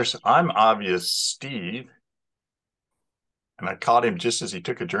I'm obvious Steve, and I caught him just as he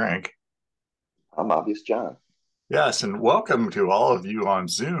took a drink. I'm obvious John. Yes, and welcome to all of you on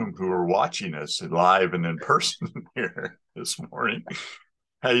Zoom who are watching us live and in person here this morning.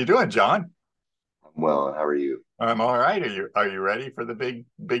 How you doing, John? I'm well. How are you? I'm all right. Are you ready for the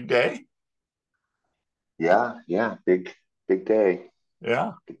big day? Yeah. Big day.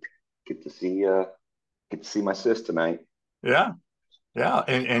 Yeah, Get, get to see my sis tonight. yeah, yeah.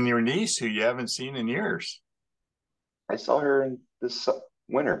 And your niece who you haven't seen in years. I saw her in this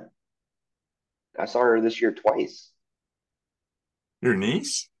winter. I saw her this year twice. Your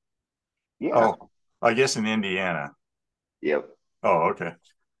niece? Yeah. Oh, I guess in Indiana. Yep. Oh, okay.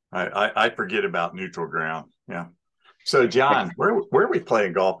 I forget about neutral ground. Yeah. So, John, where are we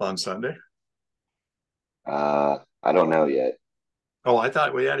playing golf on Sunday? I don't know yet. Oh, I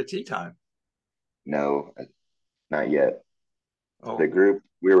thought we had a tea time. No, not yet. The Oh, group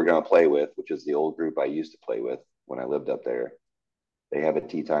we were going to play with, which is the old group I used to play with when I lived up there, they have a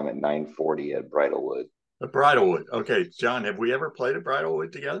tea time at 9:40 at Bridlewood. a Bridlewood. Okay, John, have we ever played a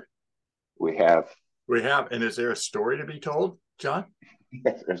Bridlewood together? We have, We have. And is there a story to be told, John?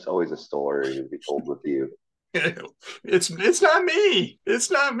 there's always a story to be told with you. It's not me.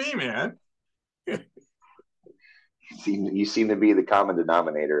 It's not me, man. You seem to be the common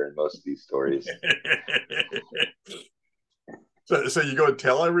denominator in most of these stories. So you go and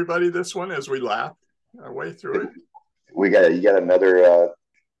tell everybody this one as we laugh our way through it. You got another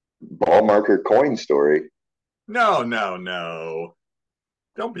ball marker coin story. No, no, no.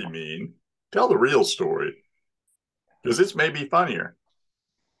 Don't be mean. Tell the real story because this may be funnier.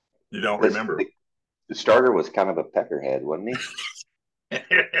 You don't This remember. the starter was kind of a peckerhead, wasn't he?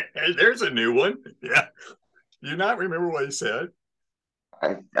 There's a new one. Yeah. You not remember what he said?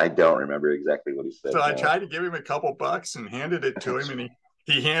 I don't remember exactly what he said. So I No, tried to give him a couple bucks and handed it to him, that's and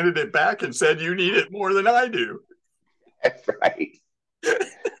he handed it back and said, "You need it more than I do. that's right.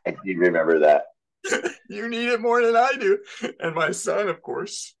 I did remember that. You need it more than I do." And my son, of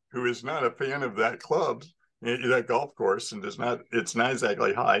course, who is not a fan of that club, that golf course, and does not, it's not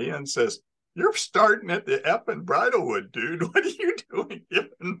exactly high end, says, "You're starting at the F in Bridlewood, dude. What are you doing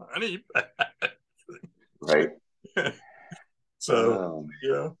giving money back?" Right. So, Oh,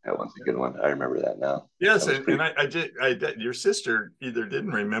 yeah. that was a good one. I remember that now. Yes, That was and pretty. your sister either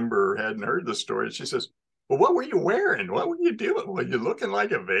didn't remember or hadn't heard the story. She says, "Well, what were you wearing? What were you doing? Were you looking like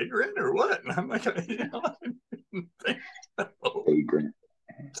a vagrant or what?" And I'm like, I didn't think so. Vagrant.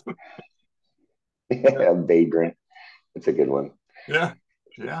 Yeah, Vagrant. It's a good one. yeah,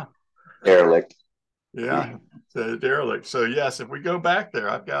 yeah, Derelict. yeah. So derelict. So yes, if we go back there,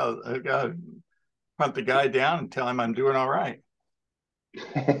 I've got to hunt the guy down and tell him I'm doing all right.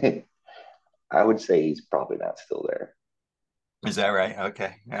 I would say he's probably not still there. Is that right?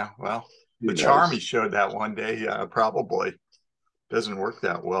 Okay. Yeah. Well, the Who charm he knows? showed that one day probably doesn't work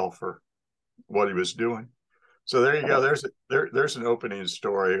that well for what he was doing. So there you go. There's an opening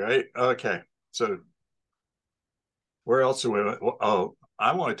story, right? Okay. So where else do we? Oh,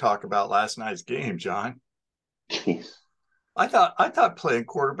 I want to talk about last night's game, John. Jeez. I thought playing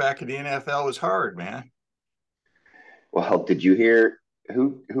quarterback in the NFL was hard, man. Well, did you hear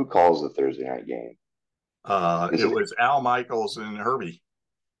who calls the Thursday night game? Is It it? was Al Michaels and Herbie.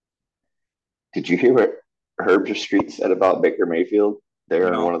 Did you hear what Herb Street said about Baker Mayfield there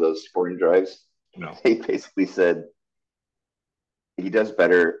on one No, of those sporting drives? no. He basically said he does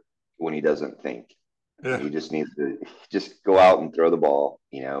better when he doesn't think. Yeah. He just needs to just go out and throw the ball,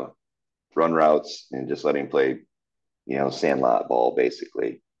 run routes and just let him play, sandlot ball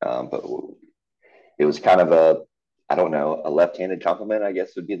basically. But it was kind of I don't know, a left-handed compliment, I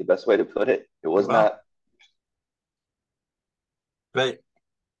guess would be the best way to put it. It was Well, not. but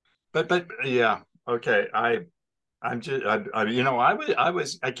but yeah. Okay. I'm just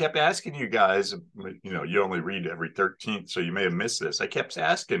I kept asking you guys. You only read every 13th, so you may have missed this. I kept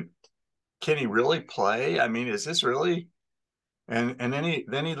asking, can he really play? I mean, is this really? And then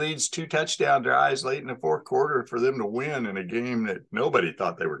he leads two touchdown drives late in the fourth quarter for them to win in a game that nobody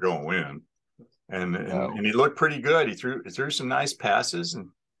thought they were going to win. And No, he looked pretty good. He threw some nice passes and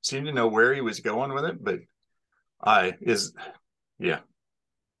seemed to know where he was going with it. But I is yeah,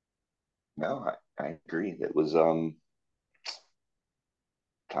 no, I agree. It was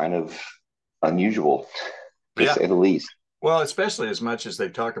kind of unusual to yeah. say the least. Well, especially as much as they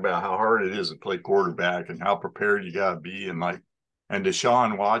talk about how hard it is to play quarterback and how prepared you got to be, and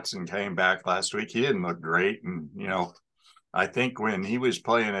Deshaun Watson came back last week. He didn't look great, and I think when he was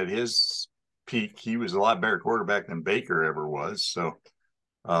playing at his peak, he was a lot better quarterback than Baker ever was. So,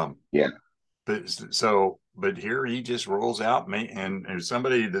 um, Yeah. but here he just rolls out. And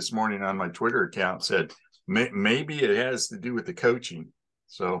somebody this morning on my Twitter account said maybe it has to do with the coaching.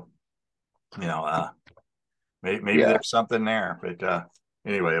 So, maybe Yeah. there's something there. But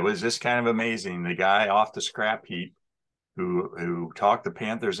anyway, it was just kind of amazing. The guy off the scrap heap who talked the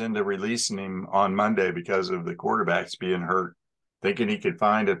Panthers into releasing him on Monday because of the quarterbacks being hurt, thinking he could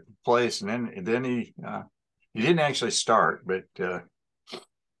find a place, and then he didn't actually start, but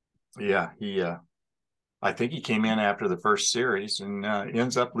he I think he came in after the first series and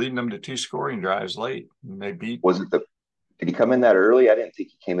ends up leading them to two scoring drives late. And they beat. Was it the? Did he come in that early? I didn't think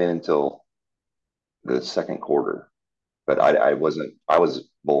he came in until the second quarter, but I wasn't. I was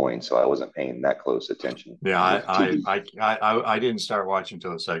bowling, so I wasn't paying that close attention Yeah, with TV. I didn't start watching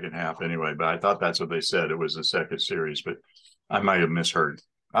until the second half anyway, but I thought that's what they said. It was the second series, but I might have misheard.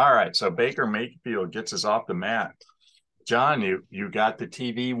 All right, so Baker Mayfield gets us off the mat. John, you got the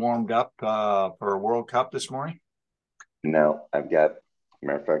TV warmed up for World Cup this morning? No, I've got.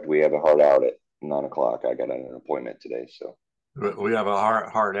 Matter of fact, we have a hard out at 9 o'clock. I got an appointment today, so We have a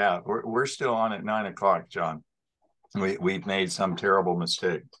hard out. We're still on at 9 o'clock, John. We've made some terrible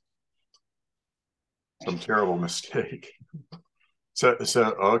mistake. Some terrible mistake. So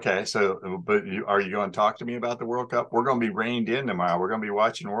okay. So, but are you going to talk to me about the World Cup? We're going to be reined in tomorrow. We're going to be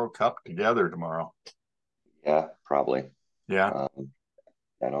watching World Cup together tomorrow. yeah, probably. Yeah.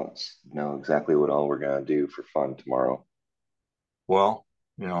 I don't know exactly what all we're gonna do for fun tomorrow. Well,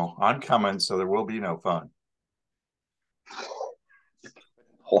 I'm coming, so there will be no fun.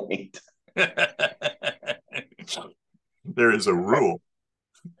 Point. There is a rule.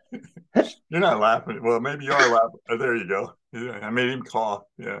 You're not laughing. Well, maybe you are laughing. Oh, there you go. Yeah, I made him cough.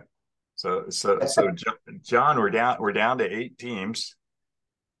 Yeah. So, John, we're down to 8 teams,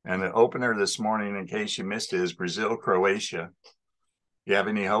 and the opener this morning, in case you missed it, is Brazil, Croatia. You have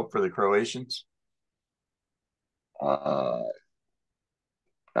any hope for the Croatians? Uh,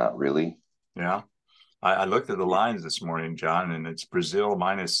 Not really. Yeah. I looked at the lines this morning, John, and it's Brazil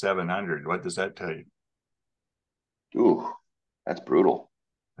minus 700. What does that tell you? Ooh, that's brutal.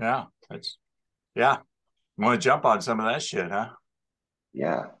 Yeah. Yeah. You want to jump on some of that shit, huh?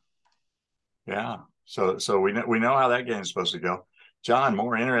 Yeah. Yeah. So we know how that game's supposed to go. John,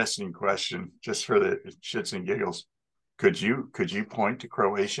 more interesting question, just for the shits and giggles. Could you point to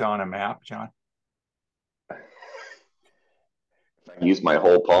Croatia on a map, John? I use my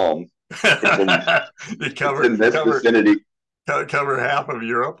whole palm. It's in, You it's in this vicinity. cover half of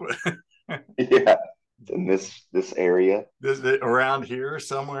Europe. Yeah, it's in this area. Around here,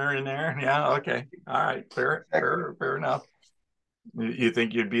 somewhere in there. Yeah. Okay. All right. Fair enough. You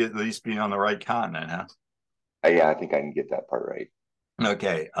think you'd be at least be on the right continent, huh? Yeah, I think I can get that part right.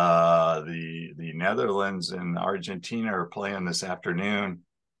 Okay. The Netherlands and Argentina are playing this afternoon.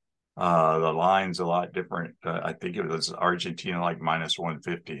 The line's a lot different. I think it was Argentina like minus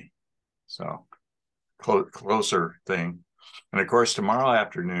 150. So closer thing. And of course, tomorrow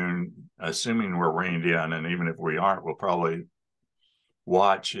afternoon, assuming we're rained in, and even if we aren't, we'll probably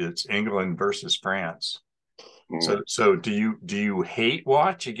watch. It's England versus France. So do you hate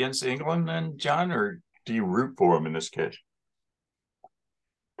watch against England then, John, or do you root for them in this case?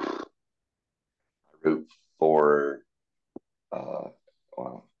 Root for,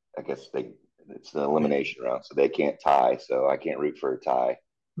 well, I guess it's the elimination round, so they can't tie. So I can't root for a tie.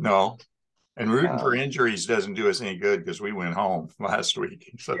 No. And rooting for Um, injuries doesn't do us any good because we went home last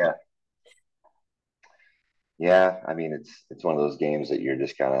week. So yeah, yeah. I mean, it's one of those games that you're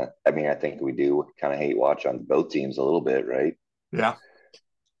just kind of. I mean, I think we do kind of hate watch on both teams a little bit, right? yeah,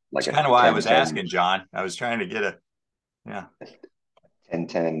 Like it's a kind of why I was 10-10, asking, John. I was trying to get yeah.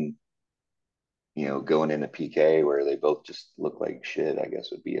 10-10, going into PK where they both just look like shit, I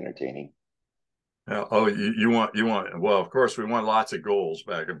guess would be entertaining. Oh, you want well, of course we want lots of goals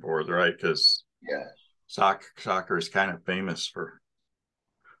back and forth, right? Because Yeah. soccer is kind of famous for.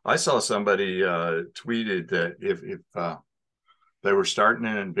 I saw somebody tweeted that if they were starting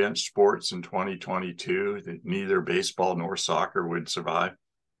to invent sports in 2022, that neither baseball nor soccer would survive.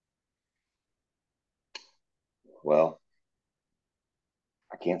 Well,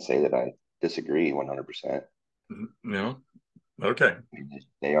 I can't say that I disagree 100%. No, okay.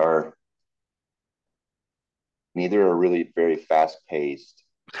 They are neither are really very fast paced.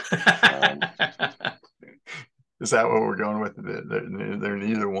 Is that what we're going with? They're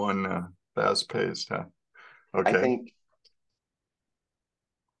neither one fast paced, huh? I Okay. think,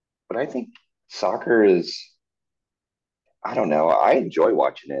 but I think soccer is. I don't know. I enjoy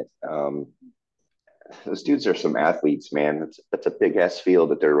watching it. Those dudes are some athletes, man. That's a big ass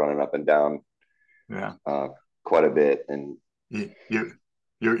field that they're running up and down Yeah. quite a bit, and You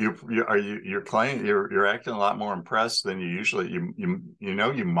you're playing you're acting a lot more impressed than you usually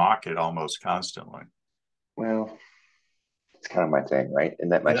you mock it almost constantly. Well, it's kind of my thing, right? Isn't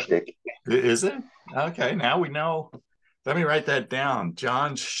that my Yeah. shtick? Is it? Okay, now we know. Let me write that down.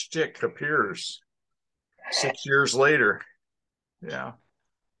 John Shtick appears 6 years later. Yeah,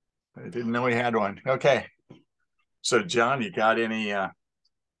 I didn't know he had one. Okay, so John, you got any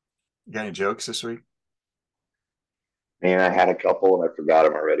jokes this week? Man, I had a couple and I forgot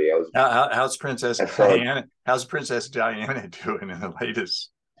them already. How's Princess I saw it. Diana? How's Princess Diana doing in the latest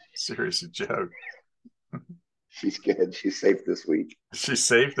series of jokes? She's good. She's safe this week. She's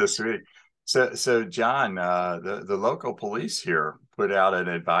safe this week. So John, the local police here put out an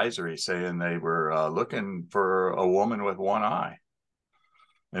advisory saying they were looking for a woman with one eye.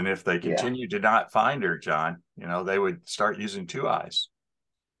 And if they Yeah. continue to not find her, John, they would start using two eyes.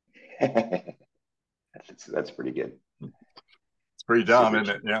 That's pretty good. It's pretty dumb,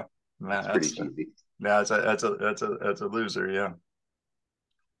 isn't it? Yeah. It's pretty cheesy. That's a loser. Yeah.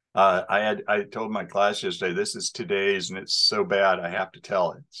 I told my class yesterday, this is today's, and it's so bad I have to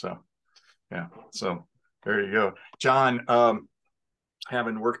tell it. So yeah. So there you go, John.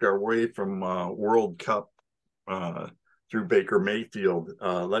 Having worked our way from World Cup through Baker Mayfield,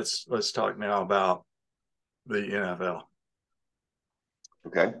 let's talk now about the NFL.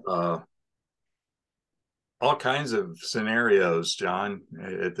 Okay. All kinds of scenarios, John,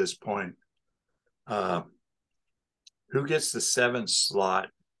 at this point. Who gets the seventh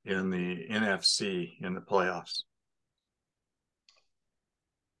slot in the NFC in the playoffs?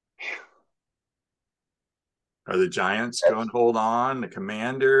 Are the Giants going to hold on? The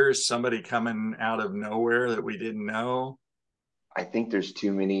Commanders? Somebody coming out of nowhere that we didn't know? I think there's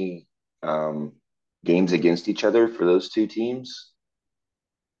too many games against each other for those two teams.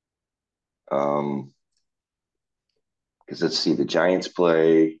 Because let's see, the Giants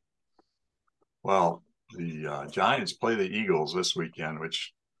play. Well, the Giants play the Eagles this weekend,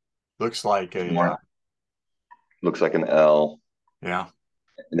 which looks like looks like an L. Yeah.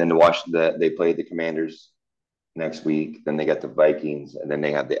 And then to watch that, they play the Commanders next week. Then they got the Vikings, and then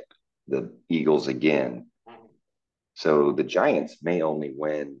they have the Eagles again. So the Giants may only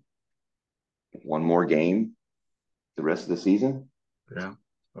win one more game the rest of the season. Yeah.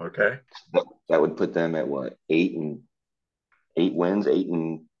 Okay. That would put them at what, 8 wins,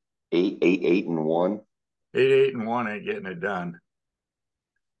 8-1. 8-1 ain't getting it done.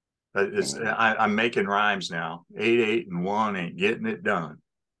 I'm making rhymes now. 8-1 ain't getting it done.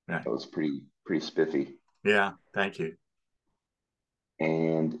 Yeah. That was pretty spiffy. Yeah. Thank you.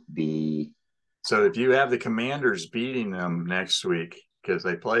 And so if you have the Commanders beating them next week, because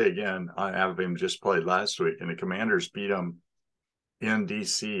they play again, I have them just played last week, and the Commanders beat them in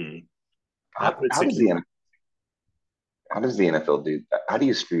DC. How does the NFL do that? How do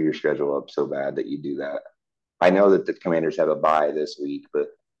you screw your schedule up so bad that you do that? I know that the Commanders have a bye this week, but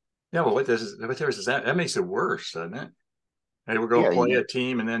yeah, well, what does that makes it worse, doesn't it? Hey, we're going to play a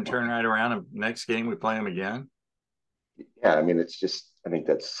team and then turn right around, and next game we play them again. Yeah, I mean, it's just, I think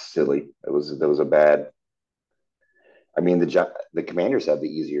that's silly. That was a bad. I mean, the Commanders have the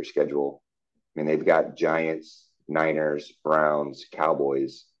easier schedule. I mean, they've got Giants, Niners, Browns,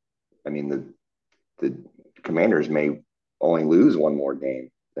 Cowboys. I mean, the Commanders may only lose one more game.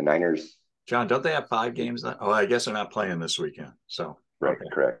 The Niners. John, don't they have 5 games? Oh, I guess they're not playing this weekend. So right, okay.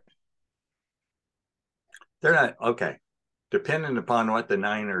 Correct. They're not okay. Depending upon what the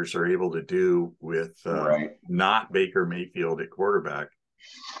Niners are able to do with not Baker Mayfield at quarterback,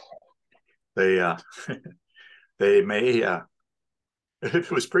 they they may.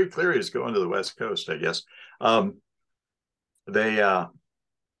 It was pretty clear he was going to the West Coast, I guess.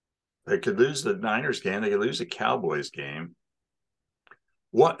 They could lose the Niners game. They could lose the Cowboys game.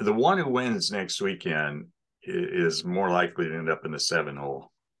 The one who wins next weekend is more likely to end up in the 7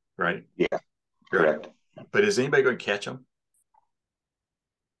 hole, right? Yeah, correct. But is anybody going to catch them?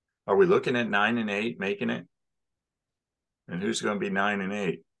 Are we looking at 9 and 8 making it? And who's going to be 9 and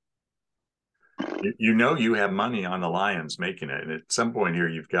 8? You have money on the Lions making it, and at some point here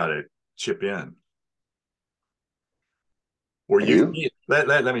you've got to chip in. Or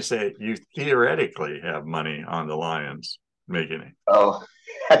let me say it, you theoretically have money on the Lions making it. Oh,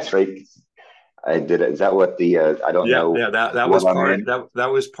 that's right. I did it. Is that what the I don't know? Yeah, that was part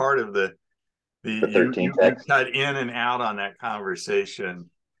that was part of the 13 you cut in and out on that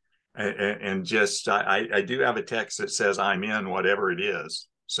conversation. And just I do have a text that says I'm in whatever it is.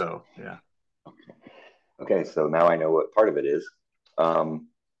 So yeah. Okay, so now I know what part of it is.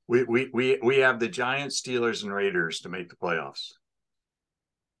 We have the Giants, Steelers, and Raiders to make the playoffs.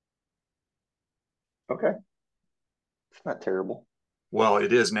 Okay, it's not terrible. Well,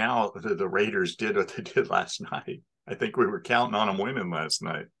 it is now. The Raiders did what they did last night. I think we were counting on them winning last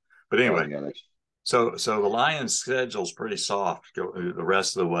night. But Oh anyway, yeah, that's, so the Lions' schedule's pretty soft the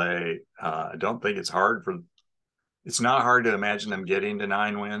rest of the way. I don't think it's hard for. It's not hard to imagine them getting to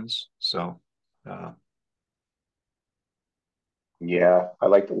 9 wins. So, uh, yeah. I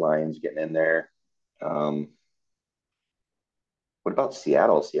like the Lions getting in there. Um, what about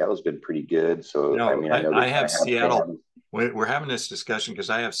Seattle? Seattle's been pretty good. So I mean, I know they I kind have of have Seattle. fans. We're having this discussion because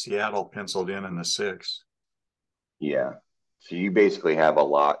I have Seattle penciled in the 6. Yeah. So you basically have the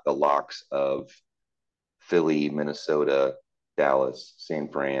locks of Philly, Minnesota, Dallas, San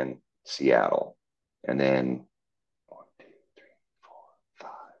Fran, Seattle, and then 1, 2, 3, 4, 5.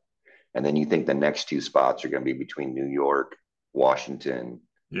 And then you think the next two spots are going to be between New York, Washington.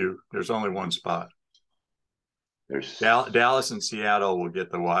 There's only one spot. There's Dallas and Seattle will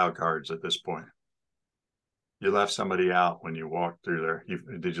get the wild cards at this point. You left somebody out when you walked through there.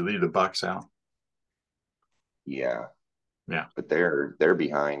 Did you leave the Bucks out? yeah, Yeah, but they're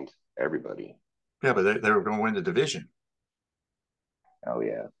behind everybody. yeah, but they were going to win the division. Oh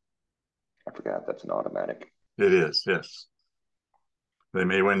yeah, I forgot that's an automatic. It is, yes. They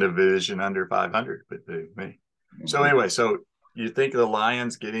may win the division under 500, but they may. So Mm-hmm. anyway, so you think the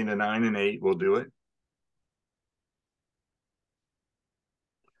Lions getting to 9-8 will do it?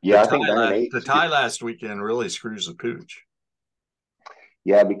 Yeah, I think 9-8. The tie last weekend really screws the pooch.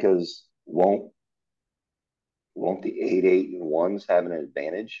 Yeah, because won't the 8-8 and 1s have an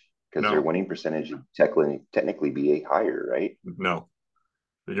advantage because their No, winning percentage would technically be higher, right? no.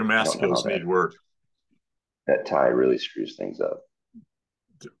 Your I math don't know how skills need work. that tie really screws things up.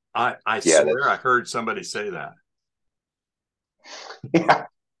 I Yeah, swear I that's heard somebody say that. yeah,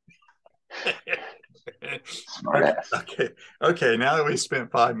 smart Okay, ass. okay, okay. Now that we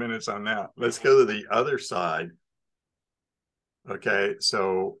spent 5 minutes on that, let's go to the other side. Okay,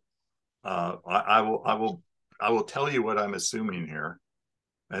 so I will tell you what I'm assuming here,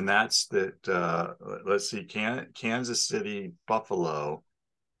 and that's that. Let's see, Kansas City, Buffalo,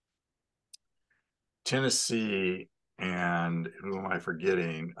 Tennessee, and who am I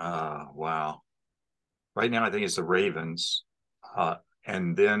forgetting? Wow. Right now, I think it's the Ravens,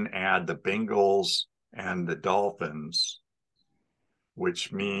 and then add the Bengals and the Dolphins,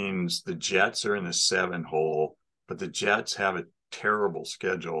 which means the Jets are in the 7 hole, but the Jets have a terrible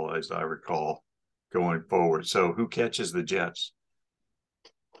schedule, as I recall, going forward. So who catches the Jets?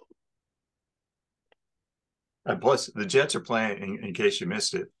 And plus, the Jets are playing, in case you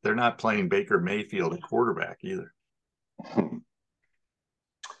missed it, they're not playing Baker Mayfield at quarterback either.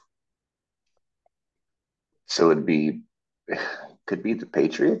 So could be the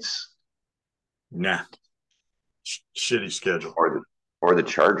Patriots Nah, shitty schedule. or the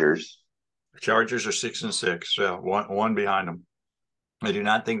Chargers. The Chargers are 6-6, one behind them. I do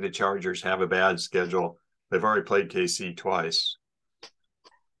not think the Chargers have a bad schedule. They've already played KC twice.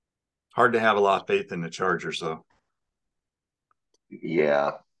 Hard to have a lot of faith in the Chargers, though.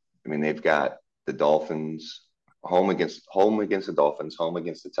 Yeah, I mean they've got the Dolphins home against the Dolphins, home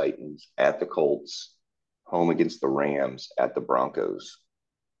against the Titans, at the Colts, home against the Rams, at the Broncos.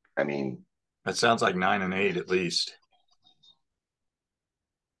 I mean, That sounds like 9-8 at least.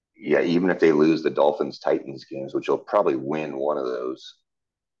 yeah, even if they lose the Dolphins Titans games, which will probably win one of those,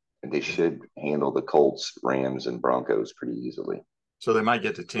 and they should handle the Colts, Rams, and Broncos pretty easily. So they might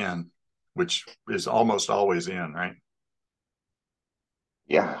get to 10, which is almost always in, right?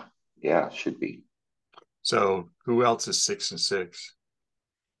 Yeah, yeah, should be. So who else is 6-6?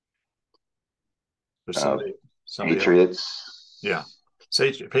 There's Uh, somebody else. Patriots. Yeah.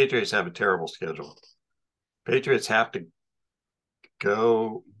 Say Patriots have a terrible schedule. Patriots have to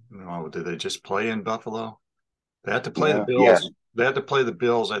go. No, do they just play in Buffalo? They have to play the No, yeah, Bills. They have to play the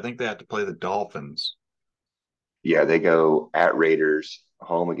Bills. I think they have to play the Dolphins. yeah. They go at Raiders,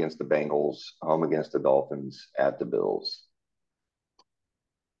 home against the Bengals, home against the Dolphins, at the Bills.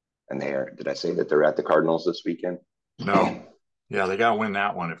 And did I say that they're at the Cardinals this weekend? No. Yeah, they got to win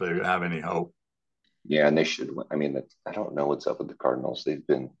that one if they have any hope. Yeah, and they should win. I mean, I don't know what's up with the Cardinals. They've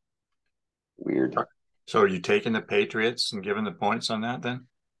been weird. So are you taking the Patriots and giving the points on that then?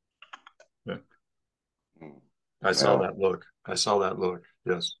 Yeah. I saw Yeah, that look. I saw that look.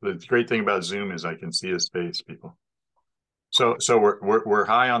 Yes. The great thing about Zoom is I can see his face, people. So we're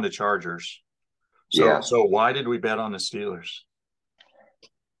high on the Chargers. yeah. So why did we bet on the Steelers?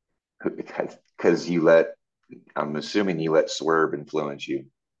 Because you let, I'm assuming you let Swerve influence you.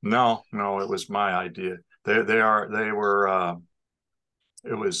 No, it was my idea. They were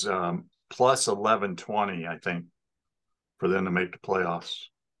it was plus 1120, I think, for them to make the playoffs.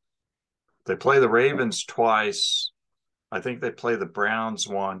 They play the Ravens twice, I think they play the Browns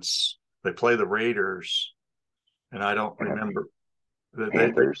once. They play the Raiders, and I don't remember.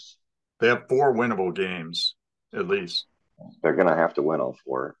 Panthers. They have 4 winnable games at least. They're going to have to win all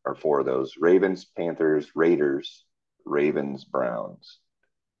 4 of those. Ravens, Panthers, Raiders, Ravens, Browns.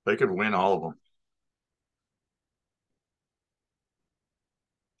 They could win all of them.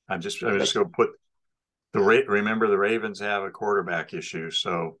 I'm just going to put remember the Ravens have a quarterback issue,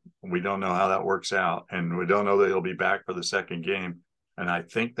 so we don't know how that works out, and we don't know that he'll be back for the second game. And I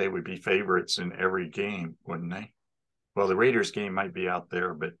think they would be favorites in every game, wouldn't they? Well, the Raiders game might be out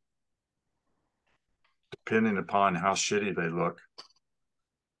there, but depending upon how shitty they look.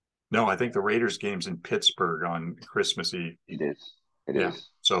 No, I think the Raiders game's in Pittsburgh on Christmas Eve. It is. It is.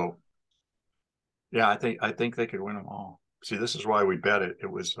 So, yeah, I think they could win them all. See, this is why we bet it. It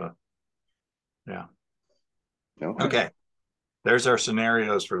was, yeah. Okay. There's our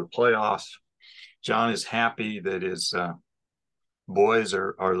scenarios for the playoffs. John is happy that his boys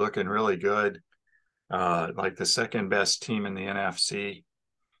are looking really good, like the second best team in the NFC.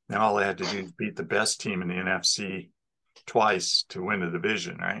 Now all they had to do is beat the best team in the NFC twice to win the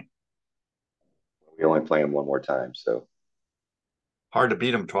division, right? We only play them one more time, so hard to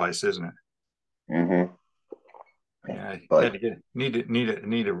beat them twice, isn't it? Mm-hmm. Yeah, but need a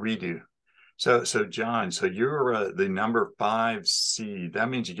redo. So John, so you're the number 5 seed. That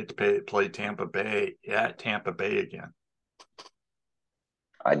means you get to play Tampa Bay at Tampa Bay again.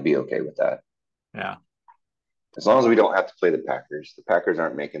 I'd be okay with that. Yeah. As long as we don't have to play the Packers. The Packers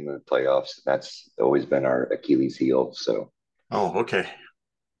aren't making the playoffs. That's always been our Achilles heel. So. Oh, okay.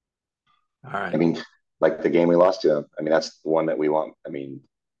 All right. I mean, like the game we lost to them. I mean, that's the one that we want. I mean,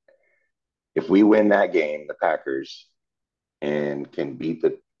 if we win that game, the Packers, and can beat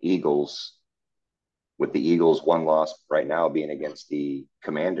the Eagles, with the Eagles' one loss right now being against the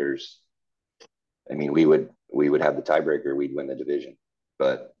Commanders, I mean, we would have the tiebreaker. We'd win the division.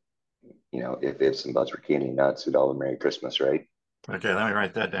 But if ifs and buts were candy nuts, we'd all Merry Christmas, right? Okay, let me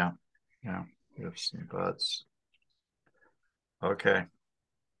write that down. Yeah, ifs and buts. Okay.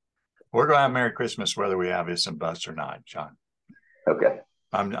 We're going to have Merry Christmas whether we have ifs and buts or not, John. Okay.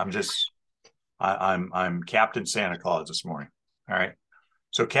 I'm Captain Santa Claus this morning. All right.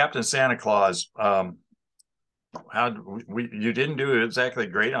 So Captain Santa Claus, you didn't do exactly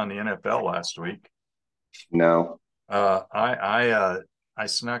great on the NFL last week. No. I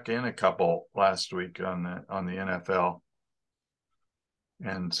snuck in a couple last week on the NFL,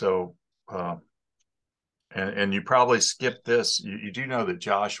 and so and you probably skipped this. You do know that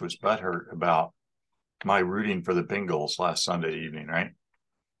Josh was butthurt about my rooting for the Bengals last Sunday evening, right?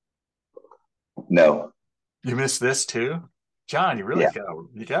 No. You missed this too, John. You really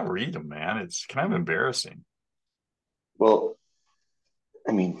gotta read them, man. It's kind of embarrassing. Well,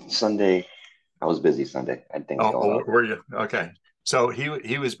 I mean, Sunday. I was busy Sunday. I had things going on. Were you? Okay. So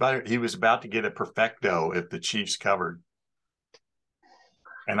he was about to get a perfecto if the Chiefs covered,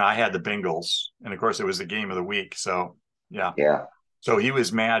 and I had the Bengals, and of course it was the game of the week. So yeah. So he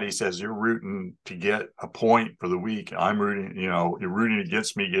was mad. He says, "You're rooting to get a point for the week. I'm rooting. You're rooting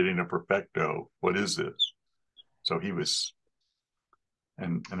against me getting a perfecto. What is this?" So he was,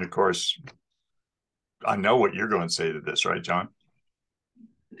 and of course, I know what you're going to say to this, right, John?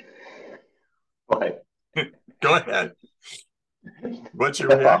 What? Go ahead. What's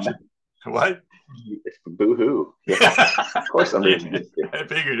your reaction? What? Boo-hoo. Yeah, of course I'm rooting against you. I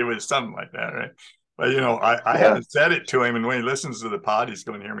figured it was something like that, right? But, I haven't said it to him, and when he listens to the pod, he's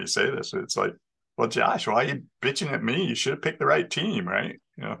going to hear me say this. It's like, well, Josh, why are you bitching at me? You should have picked the right team, right?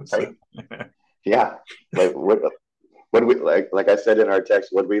 Right. Yeah. Like, what we like I said in our text,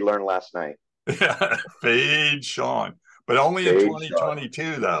 what did we learn last night? Yeah, fade Sean. But only in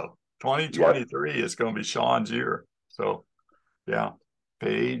 2022, though. 2023 is going to be Sean's year. So, yeah,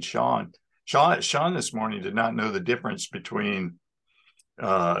 fade Sean. Sean this morning did not know the difference between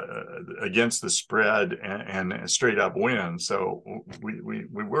against the spread and a straight up win. So we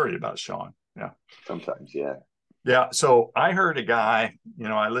worry about Sean. Yeah. Sometimes, yeah. Yeah. So I heard a guy,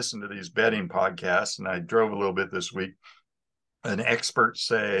 I listened to these betting podcasts, and I drove a little bit this week. An expert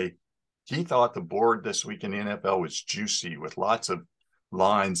say he thought the board this week in the NFL was juicy with lots of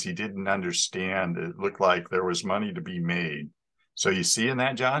lines he didn't understand. It looked like there was money to be made. So you seeing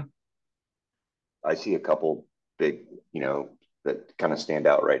that, John? I see a couple big, that kind of stand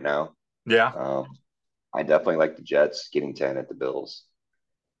out right now. Yeah. I definitely like the Jets getting 10 at the Bills.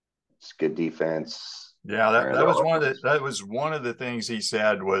 It's good defense. Yeah, that was one of the things he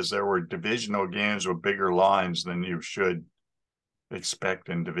said was there were divisional games with bigger lines than you should expect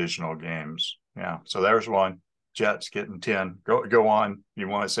in divisional games. Yeah. So there's one. Jets getting 10. Go on. You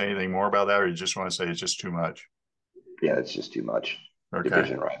want to say anything more about that, or you just want to say it's just too much? Yeah, it's just too much Okay.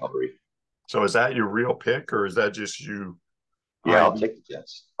 division rivalry. So is that your real pick, or is that just you? Yeah, I I'll take the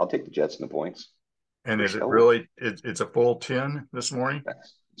Jets. I'll take the Jets and the points and for is it sure. really? It's a full 10 this morning.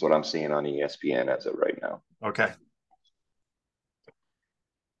 That's what I'm seeing on ESPN as of right now. Okay.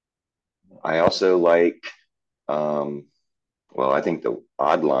 I also like, um, well, I think the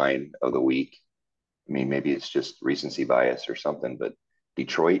odd line of the week. I mean, maybe it's just recency bias or something, but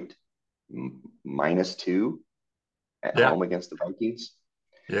Detroit -2 at Yeah. home against the Vikings.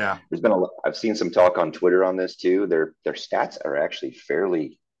 Yeah. There's been a lot, I've seen some talk on Twitter on this too. Their stats are actually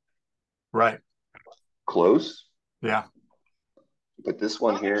fairly Right. close, Yeah. but this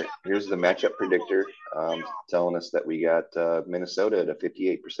one here, here's the matchup predictor telling us that we got Minnesota at a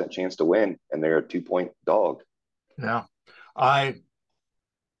 58% chance to win, and they're a 2-point dog. Yeah. I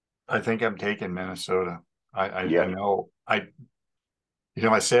I think I'm taking Minnesota. I Yeah, know I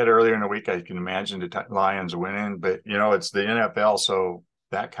said earlier in the week I can imagine the Lions winning, but it's the NFL, so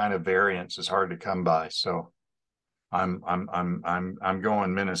that kind of variance is hard to come by. So I'm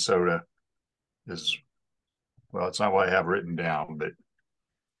going Minnesota is well, it's not what I have written down, but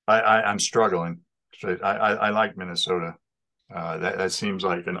I'm struggling. So I like Minnesota. That seems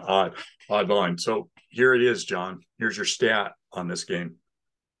like an odd line. So here it is, John. Here's your stat on this game.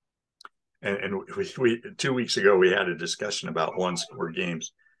 And we 2 weeks ago we had a discussion about one score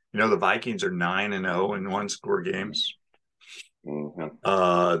games. The Vikings are 9-0 in one score games. mm-hmm.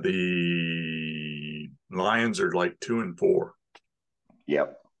 The Lions are like 2-4.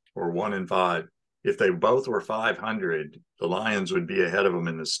 Yep. Or 1-5. If they both were 500, the Lions would be ahead of them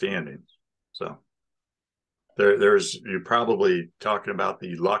in the standings. So you're probably talking about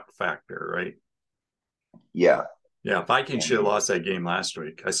the luck factor, right? Yeah. Yeah, Vikings I should have mean, lost that game last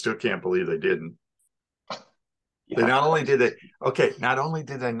week. I still can't believe they didn't. They yeah. not only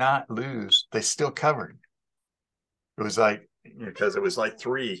did they not lose, they still covered. It was like because it was like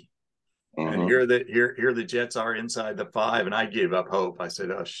 3, and Mm-hmm. here the Jets are inside the 5, and I gave up hope. I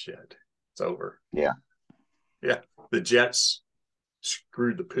said, "Oh shit, it's over." Yeah. Yeah, the Jets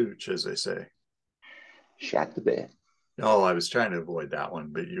screwed the pooch, as they say. Shat the bed. Oh, I was trying to avoid that one,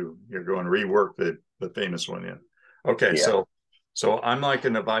 but you're going to rework the famous one in. Okay, Yeah. so I'm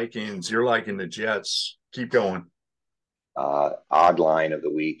liking the Vikings. You're liking the Jets. Keep going. Odd line of the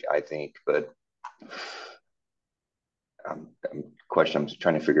week, I think, but I'm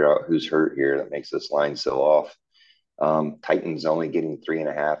trying to figure out who's hurt here that makes this line so off. Titans only getting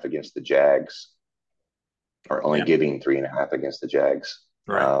 3.5 against the Jags, or only Yeah, giving 3.5 against the Jags.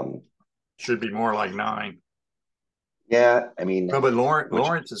 right. Should be more like 9. Yeah, I mean, No, but which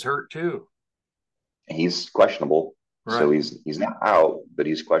Lawrence is hurt too. he's questionable, so Right. he's not out, but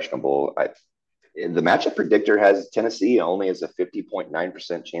he's questionable. The matchup predictor has Tennessee only as a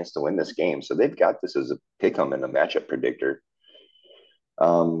 50.9% chance to win this game, so they've got this as a pick 'em in the matchup predictor.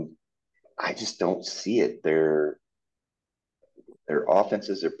 Um, I just don't see it. Their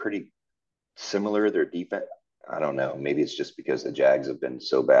offenses are pretty similar. Their defense, I don't know. Maybe it's just because the Jags have been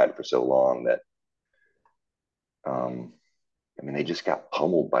so bad for so long that, um, I mean, they just got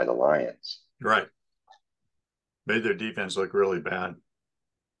pummeled by the Lions. Right. Made their defense look really bad.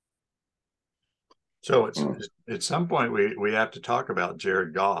 So it's Mm, at some point we have to talk about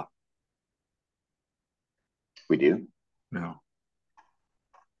Jared Goff. we do. No.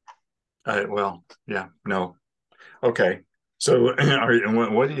 Well, yeah, no. Okay. So what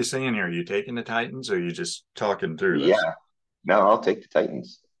are you saying here? Are you taking the Titans, or are you just talking through this? Yeah. No, I'll take the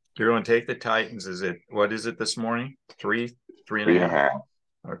Titans. You're going to take the Titans. What is it this morning? Three and a Three and a half. half.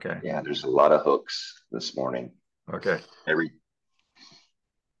 Okay. Yeah, there's a lot of hooks this morning. Okay. Every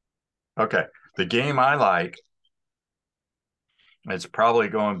Okay. The game I like, it's probably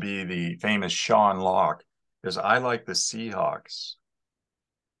going to be the famous Sean Locke, because I like the Seahawks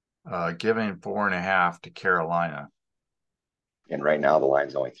giving 4.5 to Carolina. and right now the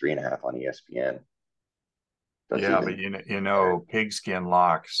line's only 3.5 on ESPN. That's Yeah, but even pigskin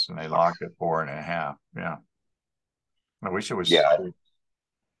locks, and they locked at 4.5. Yeah. I wish it was. yeah,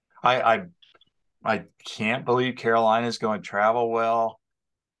 I I can't believe Carolina's going to travel well.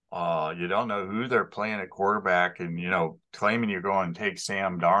 You don't know who they're playing at quarterback, and claiming you're going to take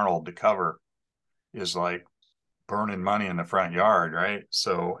Sam Darnold to cover is like burning money in the front yard, right?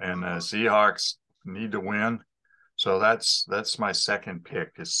 So, and the Seahawks need to win. So that's my second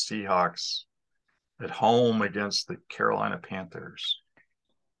pick is Seahawks at home against the Carolina Panthers.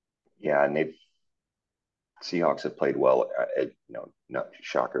 yeah, and they Seahawks have played well. Not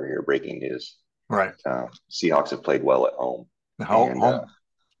shocker here, breaking news. Right. Seahawks have played well at home, and Home.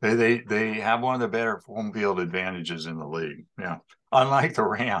 They have one of the better home field advantages in the league. Yeah. Unlike the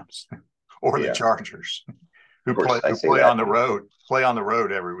Rams or the yeah, Chargers. Of course, I who say that. play on the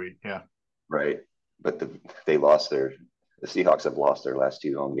road every week. Yeah. Right. But they lost the Seahawks have lost their last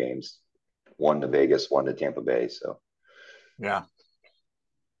two home games, one to Vegas, one to Tampa Bay. So Yeah.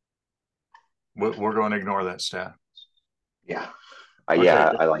 We're going to ignore that stat. yeah,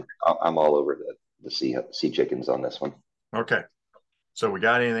 Okay. I'm all over the sea chickens on this one. Okay. So we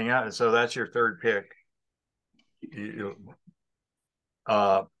got anything out? So that's your third pick.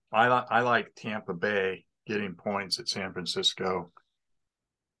 I like Tampa Bay getting points at San Francisco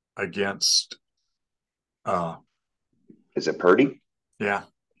against. Is it Purdy? Yeah,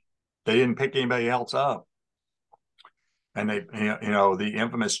 they didn't pick anybody else up, and they the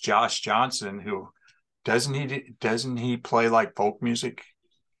infamous Josh Johnson, who doesn't he play like folk music?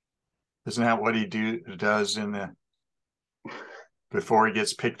 Isn't that what he does in the before he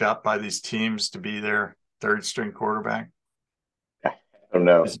gets picked up by these teams to be their third string quarterback? I don't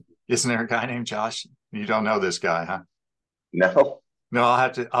know. Isn't there a guy named Josh? You don't know this guy, huh? No. No,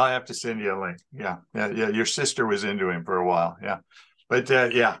 I'll have to send you a link. Yeah. Your sister was into him for a while. Yeah. But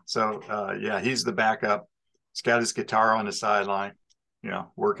yeah, so yeah, he's the backup. He's got his guitar on the sideline,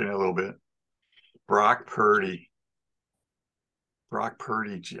 working a little bit. Brock Purdy,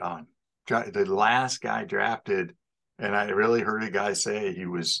 John, the last guy drafted, and I really heard a guy say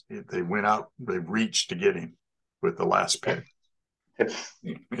they went up, they reached to get him with the last pick. It's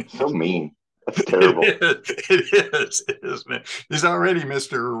so mean. That's terrible. It is, man. He's already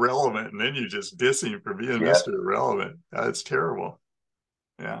Mr. Irrelevant, and then you just diss him for being Mr. Irrelevant. That's terrible.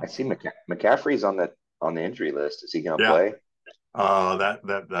 Yeah. I see McCaffrey's on the injury list. Is he going to play?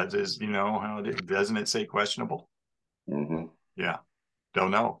 That is, how doesn't it say questionable? Mm-hmm. Yeah.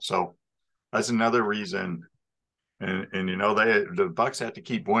 Don't know. So that's another reason. And the Bucks have to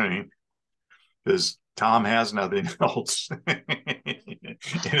keep winning because Tom has nothing else in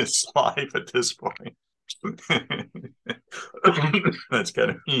his life at this point. That's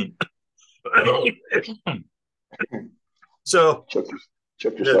kind of mean. So choke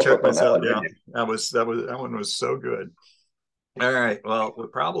yourself up on that one. Yeah, that one was so good. All right, well, we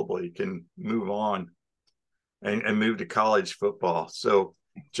probably can move on and move to college football. So,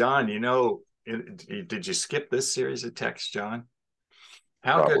 John, did you skip this series of texts, John?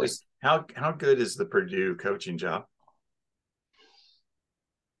 How good is the Purdue coaching job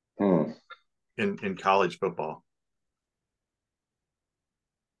in college football?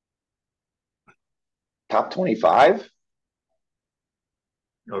 Top 25?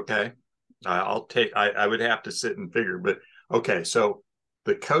 Okay. I would have to sit and figure, but okay. So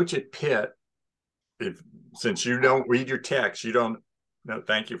the coach at Pitt, since you don't read your text, no,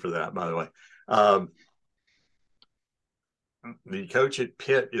 thank you for that, by the way. The coach at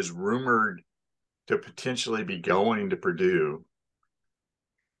Pitt is rumored to potentially be going to Purdue.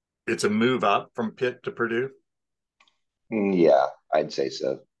 It's a move up from Pitt to Purdue? Yeah, I'd say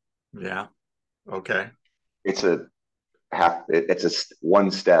so. Yeah. Okay. It's a one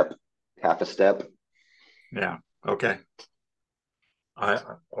step, half a step. Yeah. Okay. I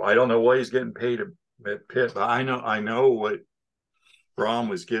don't know what he's getting paid at Pitt, but I know what Brom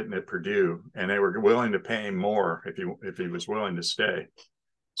was getting at Purdue, and they were willing to pay him more if he was willing to stay.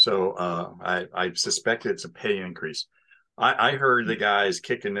 So I suspect it's a pay increase. I heard the guys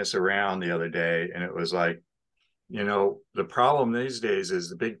kicking this around the other day, and it was like, the problem these days is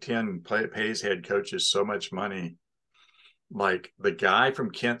the Big Ten pays head coaches so much money. Like the guy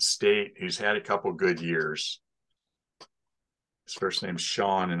from Kent State who's had a couple good years. His first name's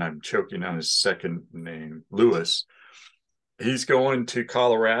Sean, and I'm choking on his second name, Lewis. He's going to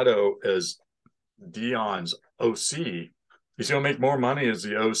Colorado as Deion's OC. He's going to make more money as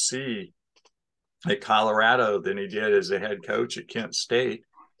the OC at Colorado than he did as a head coach at Kent State.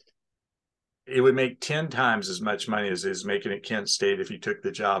 It would make 10 times as much money as he's making at Kent State if he took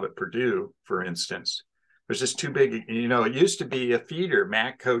the job at Purdue, for instance. It was just too big. It used to be a feeder.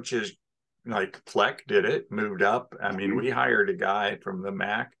 MAC coaches like Fleck did it, moved up. I mean, we hired a guy from the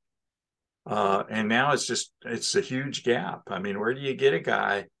MAC. And now it's a huge gap. I mean, where do you get a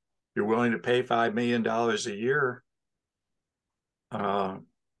guy you're willing to pay $5 million a year?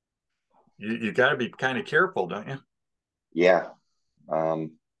 You got to be kind of careful, don't you? Yeah.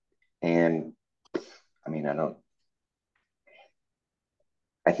 And I mean,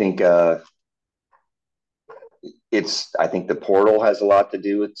 I think I think the portal has a lot to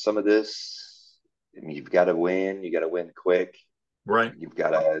do with some of this. I mean, you've got to win quick. Right. You've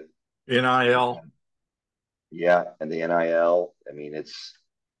got to NIL. Yeah. And the NIL, I mean,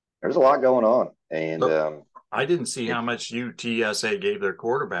 there's a lot going on. And I didn't see how much UTSA gave their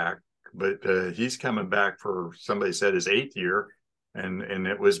quarterback, but he's coming back for, somebody said, his 8th year. and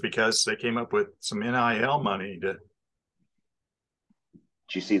it was because they came up with some NIL money to.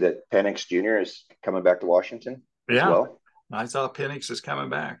 Did you see that Penix Jr. is coming back to Washington as Yeah, well? I thought Penix is coming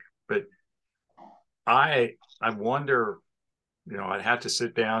back, but I wonder, I'd have to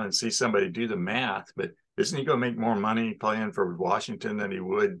sit down and see somebody do the math, but isn't he going to make more money playing for Washington than he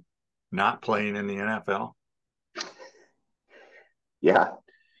would not playing in the NFL? Yeah,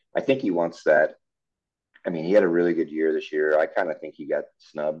 I think he wants that. I mean, he had a really good year this year. I kind of think he got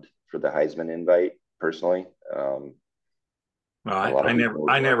snubbed for the Heisman invite personally. Well, A lot of people,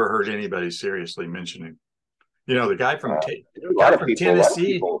 I never heard anybody seriously mention him. The guy from a lot of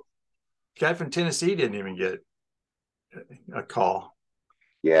people, guy from Tennessee didn't even get a call.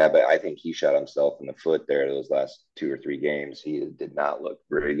 Yeah, but I think he shot himself in the foot there those last 2 or 3 games. He did not look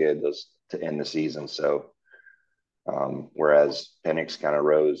very good those to end the season. So, whereas Penix kind of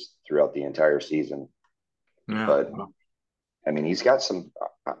rose throughout the entire season, Yeah. but I mean, he's got some.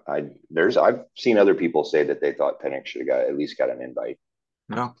 I've seen other people say that they thought Penix should have at least got an invite.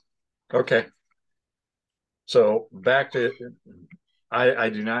 No. Okay. So back to, I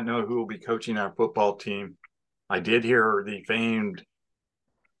do not know who will be coaching our football team. I did hear the famed,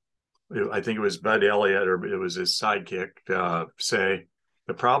 I think it was Bud Elliott, or it was his sidekick, say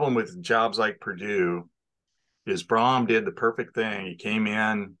the problem with jobs like Purdue is Brom did the perfect thing. He came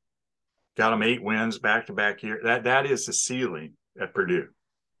in, got them 8 wins back-to-back year. That is the ceiling at Purdue,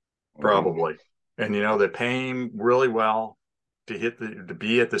 probably. Mm-hmm. And they pay him really well to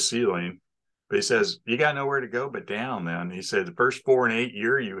be at the ceiling. But he says you got nowhere to go but down. Then he said the first 4 and 8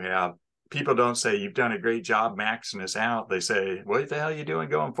 year you have, people don't say you've done a great job maxing us out. They say, what the hell are you doing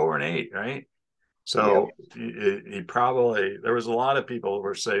going 4 and 8, right? So he probably, there was a lot of people who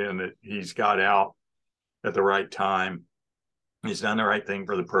were saying that he's got out at the right time. He's done the right thing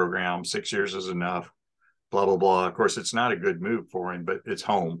for the program. 6 years is enough, blah, blah, blah. Of course, it's not a good move for him, but it's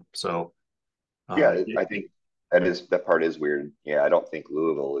home. So I think that part is weird. Yeah, I don't think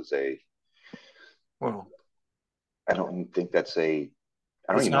Louisville is well, I don't think that's I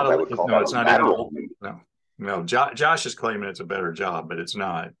don't it's even not know if I would call that it's a not lateral. No. Josh is claiming it's a better job, but it's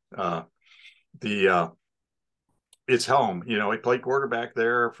not. It's home. He played quarterback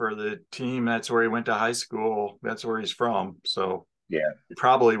there for the team. That's where he went to high school. That's where he's from. So yeah, he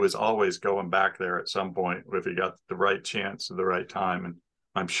probably was always going back there at some point if he got the right chance at the right time. And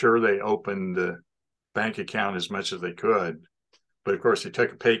I'm sure they opened the bank account as much as they could. But of course, he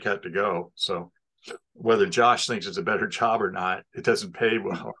took a pay cut to go. So whether Josh thinks it's a better job or not, it doesn't pay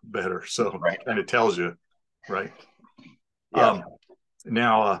well better. So right. It kind of tells you, right? Yeah.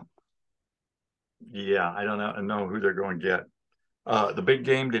 Now, I don't know who they're going to get. The big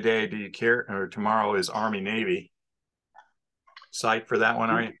game today, do you care? Or tomorrow is Army Navy. Psyched for that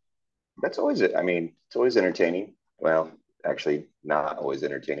one, are you? That's always it. I mean, it's always entertaining. Well, actually, not always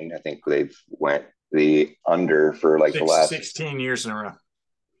entertaining. I think they've went the under for like the last 16 years in a row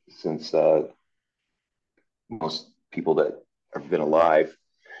since most people that have been alive.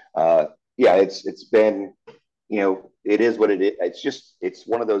 It's been, it is what it is. It's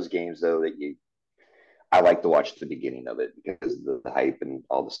one of those games though that I like to watch the beginning of it because of the hype and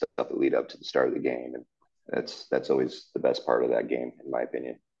all the stuff that lead up to the start of the game, and that's always the best part of that game, in my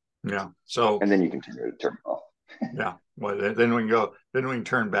opinion. Yeah. So and then you can turn it off. Yeah. Well, then we can go. Then we can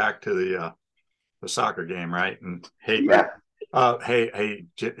turn back to the soccer game, right? And hey,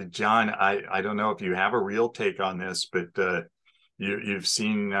 John, I don't know if you have a real take on this, but you've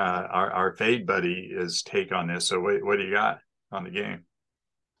seen our fade buddy his take on this. So what do you got on the game?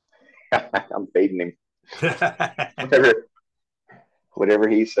 I'm fading him. Whatever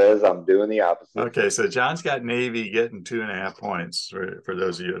he says, I'm doing the opposite. Okay, so John's got Navy getting 2.5 points for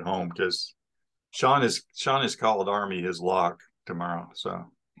those of you at home, because Sean has called Army his lock tomorrow.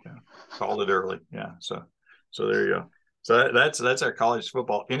 So yeah, called it early. Yeah. So there you go. So that's our college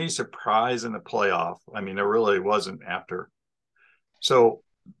football. Any surprise in the playoff? I mean, there really wasn't after. So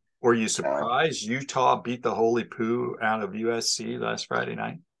were you surprised Utah beat the holy poo out of USC last Friday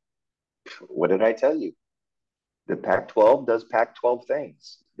night? What did I tell you? The Pac-12 does Pac-12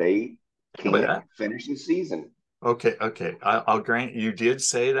 things. They can't finish the season. Okay. I'll grant you did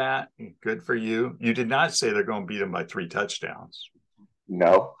say that. Good for you. You did not say they're going to beat them by 3 touchdowns.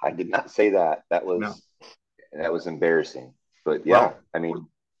 No, I did not say that. That was embarrassing. But yeah, well, I mean,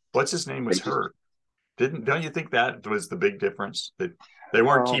 what's his name was hurt. Don't you think that was the big difference, that they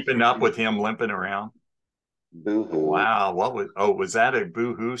weren't keeping up with him limping around? Boo-hoo. Wow. Was that a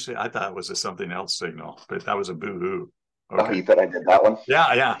boo-hoo? I thought it was something else signal, but that was a boo-hoo. Okay. Oh, you thought I did that one?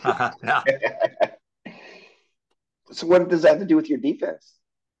 Yeah. Yeah. So what does that have to do with your defense?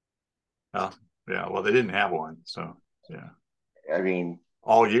 Yeah. Well, they didn't have one. So, yeah. I mean,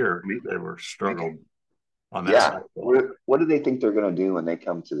 All year maybe, they were maybe struggled on that side yeah. of the ball. What do they think they're going to do when they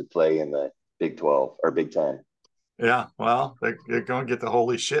come to the play in the Big 12 or Big 10? Yeah, well, they're going to get the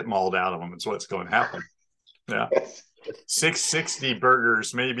holy shit mauled out of them. It's what's going to happen. Yeah, Yes. 660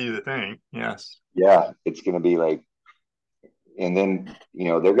 burgers may be the thing. Yes. Yeah, it's going to be like, and then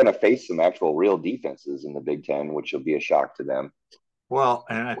they're going to face some actual real defenses in the Big 10, which will be a shock to them. Well,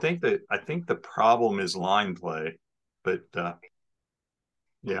 and I think the problem is line play, but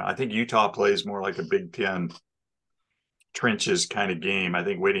yeah, I think Utah plays more like a Big Ten trenches kind of game. I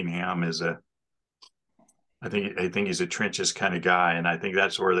think Whittingham is a I think he's a trenches kind of guy, and I think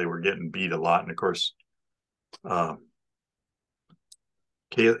that's where they were getting beat a lot. And of course, uh,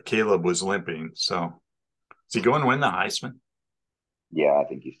 Caleb was limping, so is he going to win the Heisman? Yeah, I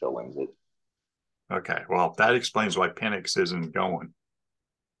think he still wins it. Okay, well that explains why Penix isn't going.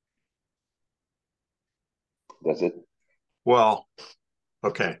 Does it? Well,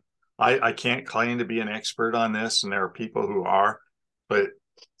 okay, I can't claim to be an expert on this, and there are people who are, but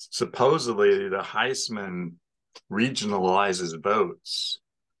supposedly the Heisman regionalizes votes,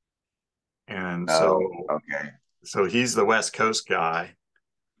 and Oh, okay. so he's the West Coast guy,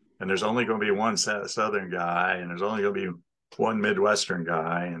 and there's only going to be one Southern guy, and there's only going to be one Midwestern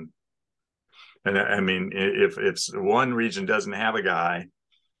guy, and I mean, if one region doesn't have a guy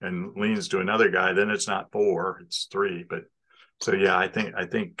and leans to another guy, then it's not four, it's three. But so yeah, I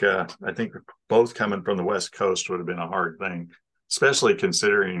think both coming from the West Coast would have been a hard thing, especially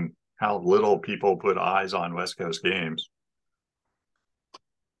considering how little people put eyes on West Coast games.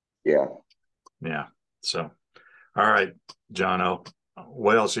 Yeah, Yeah. So all right, Jono,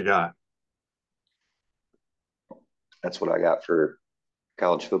 what else you got? that's what I got for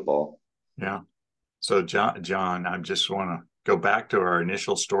college football. Yeah. So John, I just want to go back to our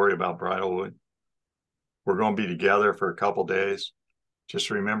initial story about Bridalwood. We're going to be together for a couple days. Just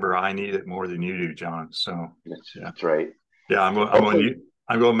remember, I need it more than you do, John. So yeah, That's right. yeah, Hopefully,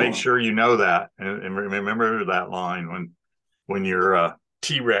 I'm going to make sure you know that and remember that line when your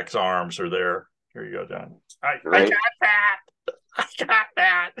T Rex arms are there. Here you go, John. I got right? that. I got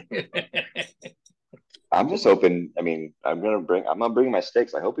that. I'm just hoping. I mean, I'm gonna bring my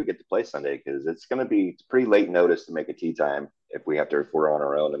sticks. I hope we get to play Sunday because it's pretty late notice to make a tea time if we're on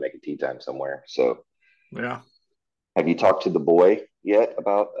our own to make a tea time somewhere. So, Yeah. have you talked to the boy yet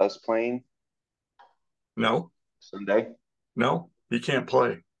about us playing No, Sunday? no, he can't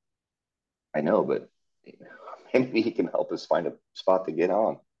play. I know, but maybe he can help us find a spot to get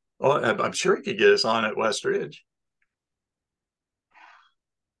on. Oh, I'm sure he could get us on at West Ridge.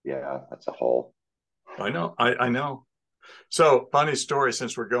 Yeah, that's a haul. I know. I know. So funny story.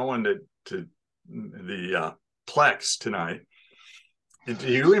 Since we're going to the Plex tonight,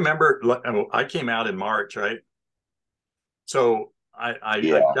 do you remember? I came out in March, right? So Yeah,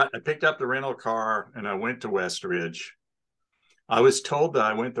 I picked up the rental car and I went to West Ridge. I was told that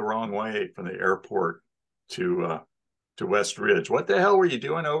I went the wrong way from the airport to West Ridge. What the hell were you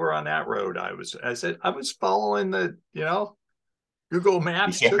doing over on that road? I said I was following the Google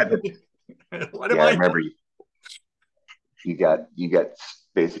Maps took yeah, me. What am yeah. I I remember you got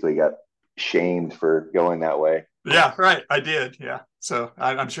basically got shamed for going that way. Yeah, right. I did. Yeah. So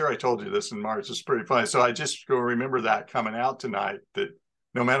I'm sure I told you this in March. It's pretty funny. So I just go remember that coming out tonight that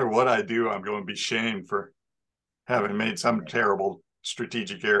no matter what I do, I'm going to be shamed for having made some terrible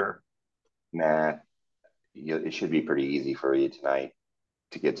strategic error. Nah, it should be pretty easy for you tonight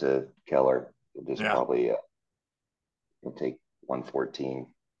to get to Keller. You'll just Yeah. probably you'll take 114.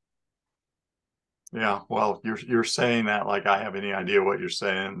 Yeah. Well, you're saying that like I have any idea what you're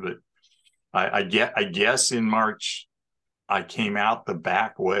saying, but I guess in March I came out the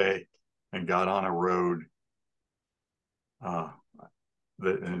back way and got on a road. Uh,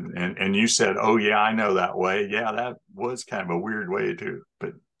 and you said, "Oh yeah, I know that way." Yeah, that was kind of a weird way too.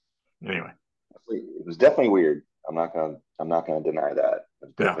 But anyway, It was definitely weird. I'm not gonna deny that.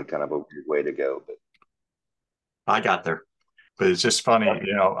 It's yeah, definitely kind of a weird way to go, I got there. But it's just funny,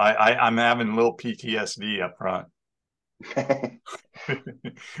 I'm having a little PTSD up front but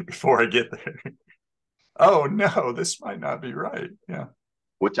before I get there. Oh no, this might not be right. Yeah.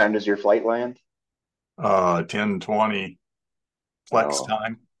 what time does your flight land? 10:20 flex Oh,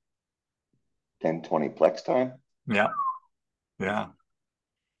 time. 10:20 Plex time. Yeah. Yeah.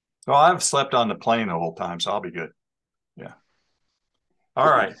 So I've slept on the plane the whole time, so I'll be good. Yeah. All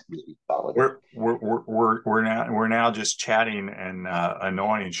right. You'll be solid. We're now just chatting and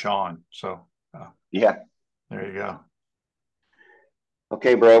annoying Sean. So Yeah. there you go.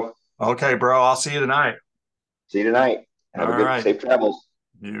 Okay, bro. Okay, bro. I'll see you tonight. See you tonight. All Have a good right. safe travels.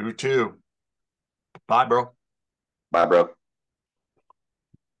 You too. Bye, bro. Bye, bro.